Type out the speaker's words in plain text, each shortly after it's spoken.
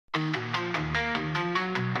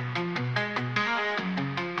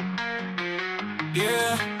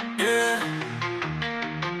Yeah, yeah.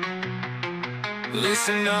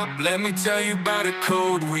 Listen up, let me tell you about a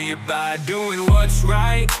code we abide. Doing what's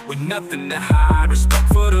right, with nothing to hide. Respect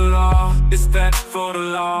for the law, it's that for the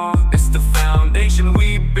law. It's the foundation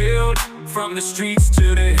we build, from the streets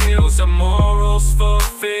to the hills, our morals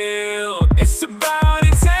fulfilled. It's about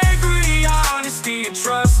integrity, honesty, and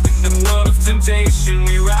trust. In the world of temptation,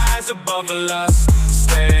 we rise above the lust.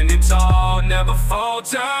 Standing tall, never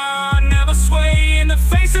falter, never sway. In the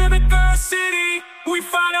face of adversity, we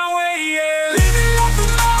find our way, yeah. Living life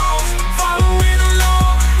alone, following the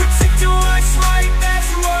law. Protecting what's right,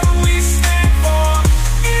 that's what we stand for.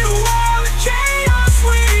 In a world of chaos,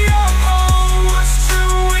 we uphold what's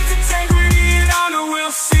true. With integrity and honor,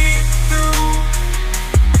 we'll see through.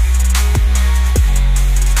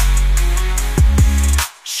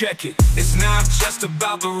 Check it, it's not just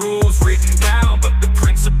about the rules written down, but the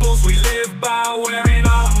principles we live by, wearing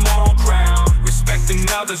our moral crown. Respecting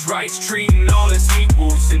others' rights, treating all as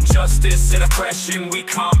equals. Injustice and oppression we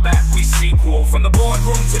combat, we sequel. From the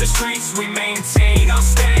boardroom to the streets, we maintain our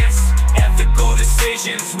stance. Ethical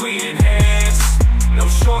decisions we enhance. No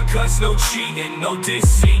shortcuts, no cheating, no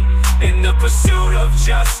deceit. In the pursuit of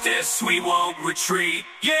justice, we won't retreat.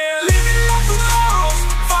 Yeah, living life alone,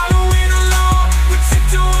 following the law.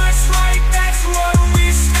 Protecting what's right, that's what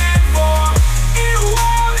we stand for. In a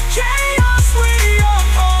world of chaos, we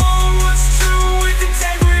uphold what's true. With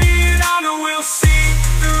integrity and honor, we'll see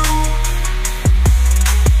through.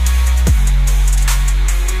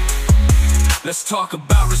 Let's talk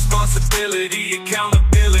about responsibility,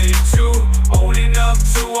 accountability too. Owning up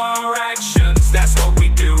to our actions, that's what we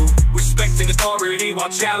do. Respecting authority while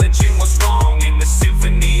challenging what's wrong. In the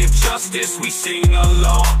symphony of justice, we sing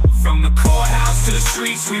along. From the courthouse to the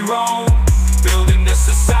streets we roam, building the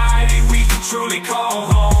society we can truly call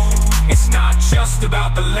home. It's not just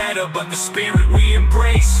about the letter, but the spirit we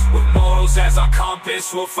embrace. With morals as our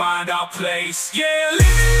compass, we'll find our place. Yeah,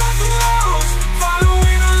 living life alone,